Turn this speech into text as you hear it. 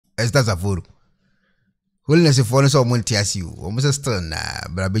esther safaro holiness for no so montiasi o almost still na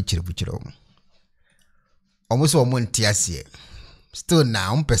brabe chiribuchiro almost so montiasi still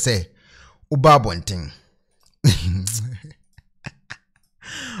na umpese uba bonten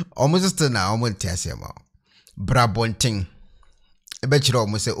almost still na montiasi ma brabonten ebe chiro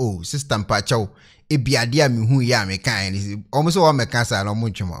almost say oh sister mpa chaw ebiade a mehu ya me kan almost o me kan sa na mo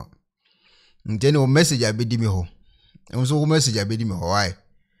ntwema ntene o message abedi me ho almost o message abedi me ho why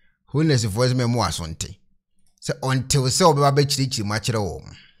holiness voice me mo asonte se until se obeba ba chirichiri ma kire wo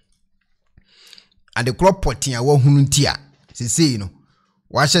ade crop potin a wo hunu ntia se sei no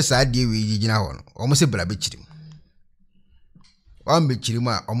wa hye sa de we gigina ho no omo se bra be chiri wa me chiri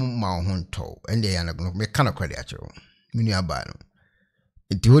ma omo ma ho nto ende ya na me kana kwade a kire minu aba no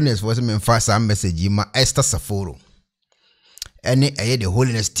it holiness voice me fa sa message ma esther safaro ene eye the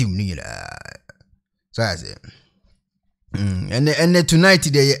holiness team ni so I say and tonight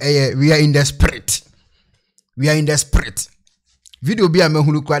we are in the spirit. We are in the spirit. Video be a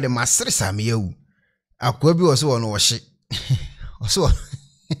mehunu kwa de masere same yewu. Akwa bi oso wono wo hye. Oso.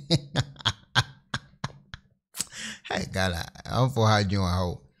 Hey gala, am for hajun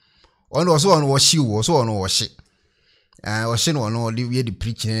how. Ono oso wono wo hye wo, oso wono wo hye. Wo hye no no we the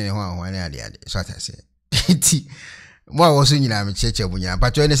preaching ne ho ne ade. So I say. Ti mo a wo so nyina me cheche bunya.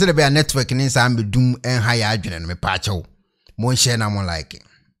 Pacho ne se de be a network ni sa ambedum en ha ya adwene no me pa achewo. Mon share na mon like.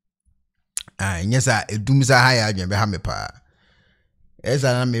 Nyesa edum za ha ya adwen be ha me pa.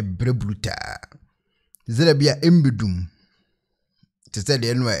 Eza na me brebruta. Zera bia embedum. Te se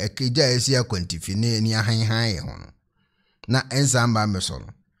de no ekeja esi akwantifi ne ni ahan ye ho no. Na ensa mba me so no.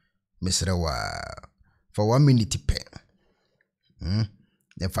 Mesre wa for 1 minute pe.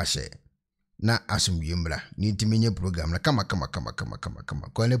 Ne fashe. Na asumye mbra. Ni timenye program na kama.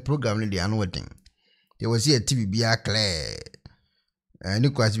 Kwa ne program ni de anu wetin. There was here TV bia clear. Ni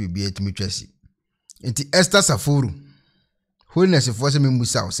kwasi bibia etimi twasi. Enti Esther Safaro. Holiness for me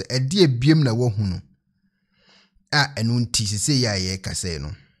musa se ade abiem na wo hunu. Enu nti se ya ye kase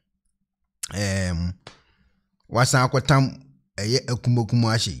no. Wasan akotam eye akumakumu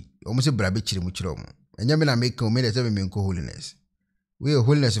ahye. Omo se brabe kire mu kire omo. Enya me na make o me de se me nko holiness. We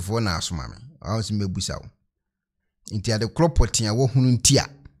holiness for na asoma me. Awon me busa wo. Enti ade kropotin a wo hunu ntia.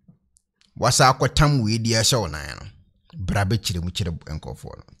 Wasa akotam we di ahye wona no. Brabe kire mu kire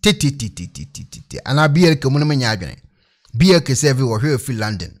enkofo no. Ti ana bier ke mu no menya adwene. Bier ke serve wo hwe fi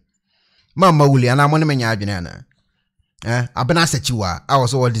London. Mama wuli ana mo no menya adwene na. Abena sechiwa I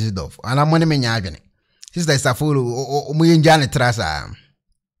was all this off. Ana mo no menya adwene. Sister Safaro mu yenja ne trasa.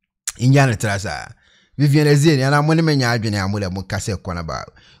 Inja ne trasa. Vivian Ezeni ana mo no menya adwene amule mo kase kwana ba.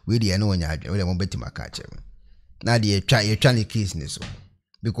 We di ene wonya adwene. We mo betima ka che. Na di etwa ne case ne so.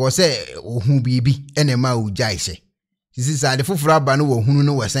 Because ohun bibi ene ma ujai se. Sisi sa de foforo aba no wo hunu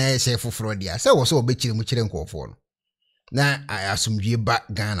no wasan se foforo dia. Se wo so obekire mu kire nkofo no. Na asumdwe ba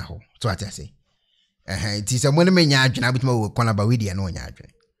Ghana ho. So atase. It is a money menya adwene abetuma wo kona ba we dia no nya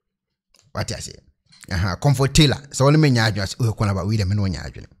adwene. Watase. Comfort Taylor. So only menya adwene wo kona ba we dia me no nya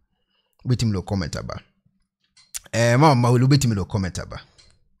adwene. Betim lo comment aba. Mama we betim lo comment aba.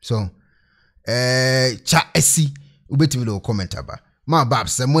 So cha esi betim lo comment aba. Ma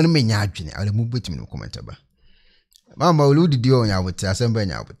babs money menya adwene ale mu betim lo comment aba. Mama we didi o nya wotre asemba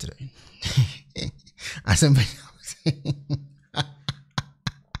nya wotre. Asemba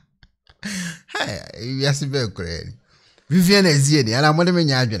hey, yes, very correct. Vivian Ezeni, and I'm one of my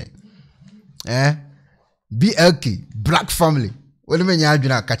adjoining. BLK, black family. What do you mean,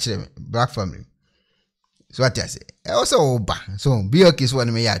 catch them? Black family. So what I say. Also, Oba. So BLK is one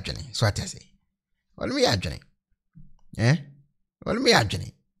of my adjoining. So what I say. What do you adjoining? What do you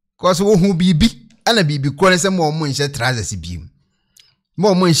adjoining? Cause who be and a baby calling some more moon shed trousers beam.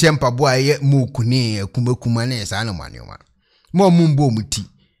 More moon shampa boy, moo kune, kumakumane, sanomanuma. More mumbo muti.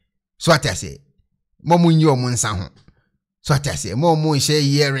 So what I say. Momu nyo monsanho. So what I say. Momu share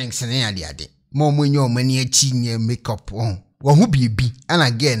earrings and any ade. Momu nyo many chinye makeup on. Wa hu bi and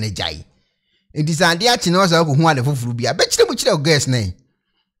again a jai. And this idea chinos who want the fufu be. I bet you much guess name.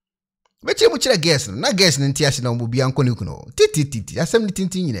 Bet you much guess. Na guess ntiasi na mbubi anko ni kuno. Titi. Assembly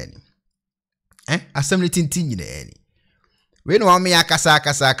tintin in any. Assembly tintin in any. We no me akasa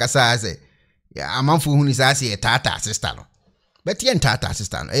say. Ya amanfu hu ni sa say tata sister no. Bet yen tata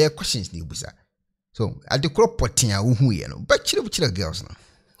sister no. Questions ni busa. So at the crop potin a who ye no. But chile girls no.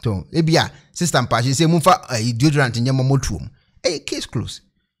 So ebia sister mpa she say mumfa deodorant nyama motuom. Case close.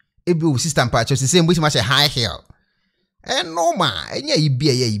 Ebi sister mpa she say mbuti ma she high heel. No ma enya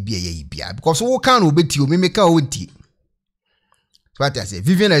ibia because who can obeti o me ka onti. So what I say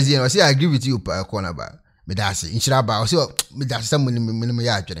Vivian Ezeni I say I agree with you pa corner ba. medase inshira ba o se medase someone me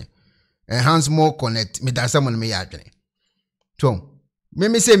ya adwene hands more connect medase someone me ya adwene to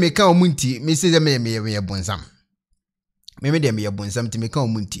me say me ka omunti me say me bonsam me de me bonsam ti me ka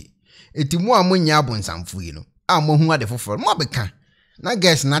omunti eti mu amunya abonsam fuyi no mo hu ade foforo mo beka na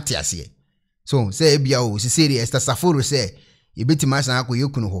guess na te ase so say bia o se esther safaro say yebetima san akọ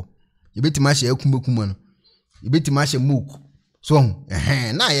yekunu ho yebetima hye akumekumu no yebetima hye muku so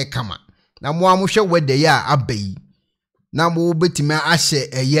na ye kama na mo amohwe wede ya abai na mo betima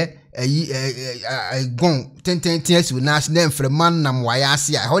ahye gon tenten asi na mfreman nam waya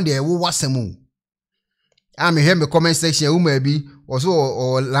ase a ho de wo wasam ami hwe me comment section uma bi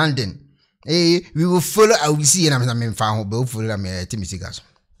also London we will follow our see and I'm found be follow me timisigas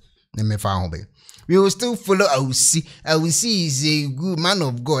na me found be we will still follow our see is a good man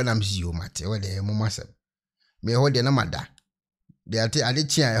of God am see you mate we dey mo masem me ho de na mada de ade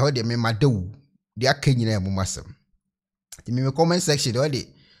chia ho de me madawu de akanyina mo masem ti me comment section de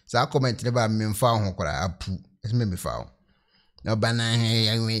sa comment ne ba me found ho kora apu me found no banana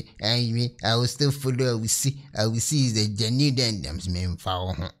I will still follow I will see is the genuine them me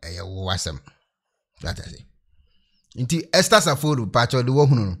found ho wasem that is it inti esther safaro pacho de wo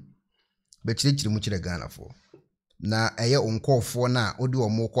hunu no be chiri mu chire Ghana fo na eye onkofo na odi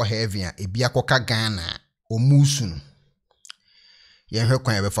omo kọ heaven a ebia koka Ghana omusu no ye hwe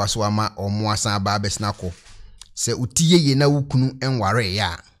kwan be fa so ama omo asan ba besna ko se utiye ye na wukunu enware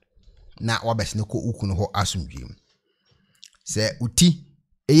ya na wabesne ko ukunu ho asumdwem se uti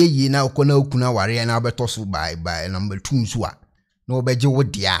eye ye na ko na ukunu aware ya na obetoso by number 2 nso a na obeje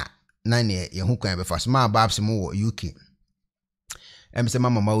wodia na ne ye hu kwan be fa so ma babs mo wo UK se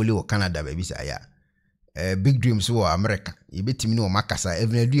mama mawuli wo Canada baby sa ya big dreams wo America yebetimi no makasa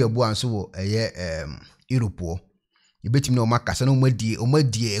evenadu abu anso wo Europe wo yebetimi no makasa na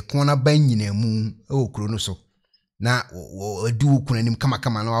omadie ekona banyina mu okuro no so na adu okuna nim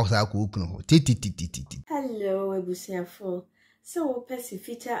kama na wa ko okunu ho titi hello ebusiafo so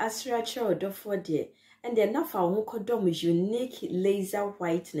pesifita asracha odofo de and then na fa ho kodom unique laser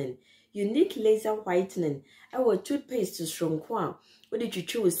whitening our toothpaste stronko a odi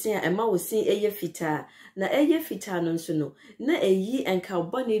twitwi wo sen ema wo sen eye fita na eye fita no nso no na eyi enka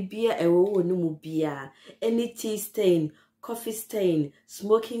bone bia ewo wo no mu bia any tea stain coffee stain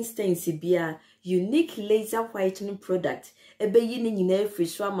smoking stain bia unique laser whitening product ebeyi ni nyina free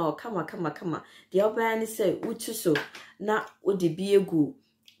so ama o kama de obaya ni say utu so na odi bi egu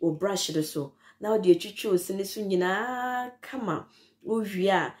o brush do so na odi twitwi wo sen so nyina kama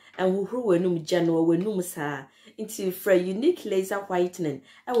Uvia and who were num Jano were num sa into for unique laser whitening.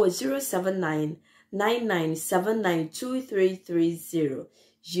 I was 07999792330.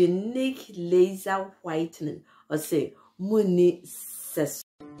 Unique laser whitening or say Muni ses.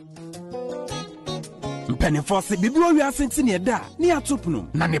 Penny Fossy, Bibu, we are sent near da, near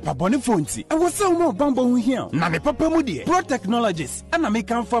Tupnum, Nanepa Bonifonti, and was so more bumble here, Nanepa Mudi, Pro Technologies, and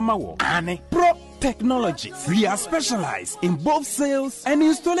American Farmer, Anne, Pro Technologies. We are specialized in both sales and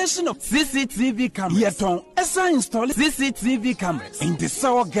installation of CCTV cameras. Yeton, Esa install CCTV cameras in the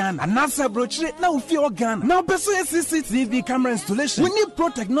Sour Ghana, and NASA brochure now fear Ghana. Now, pursue CCTV camera installation. We need Pro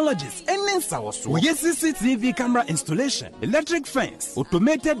Technologies and then Sour. We have CCTV camera installation, electric fence,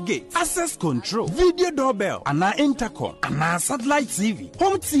 automated gate, access control, video doorbell, and our intercom, and our satellite TV,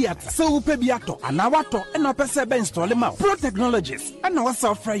 home theater, so pebiato, and our water, and our PCB install them out. Pro Technologies, and our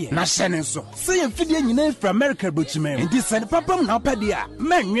software. Na so say fidye nyina fra America brochime ndi send papam na opedia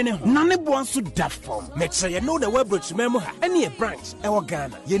man nwene ho na ne bo anso da form me kye no the web brochime mu ha ene e branch e wo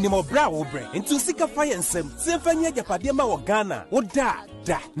Ghana ye ni mo bra wo bre nti sika fire nsem se fanya japade ma wo Ghana wo da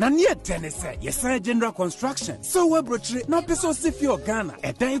na ne tenese yes general construction so web brochire na peso si fi Ghana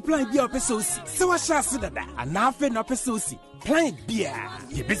e dan plan bia peso si se wa sha se dada ana fe na peso si plan bia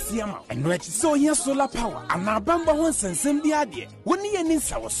ye besia ma eno echi so here solar power ana bamba ho nsensem bia de woni ye ni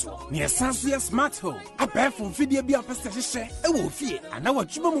nsawoso ne sanso ye smart home abefo video bia pese hye e wo fie ana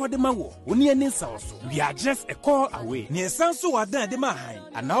watwuma mo de ma wo woni ye ni nsawoso we are just a call away ne sanso wadan de ma han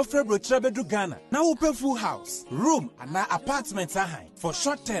ana ofre brochire bedu Ghana na wo pe full house room ana apartment ahan for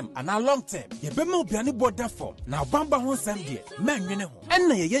short term ana long term ye be ma obiane border form na bamba ho nsem de ma nwene ho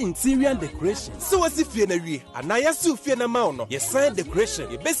enna ye interior decoration so wasi fie na wie ana ye su fie na ma no ye sign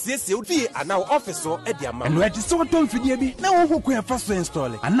decoration ye besiesie odie ana office so e di ama no edi so to mfidie bi na wo hokun e fa so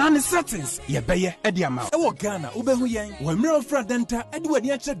install ana ne settings ye beye e di ama e wo Ghana ubehu yen wo mmerɛ fra denta e di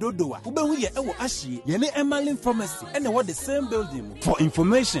wadi a che dodoa ubehu ye e wo ahye ye ne Emerlin Pharmacy and what the same building. For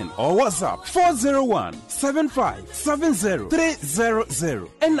information or WhatsApp 401-7570-300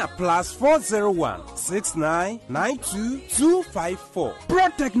 and a +401-6992-254. Pro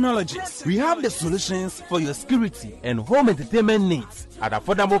Technologies. We have the solutions for your security and home entertainment needs at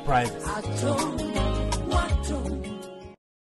affordable prices.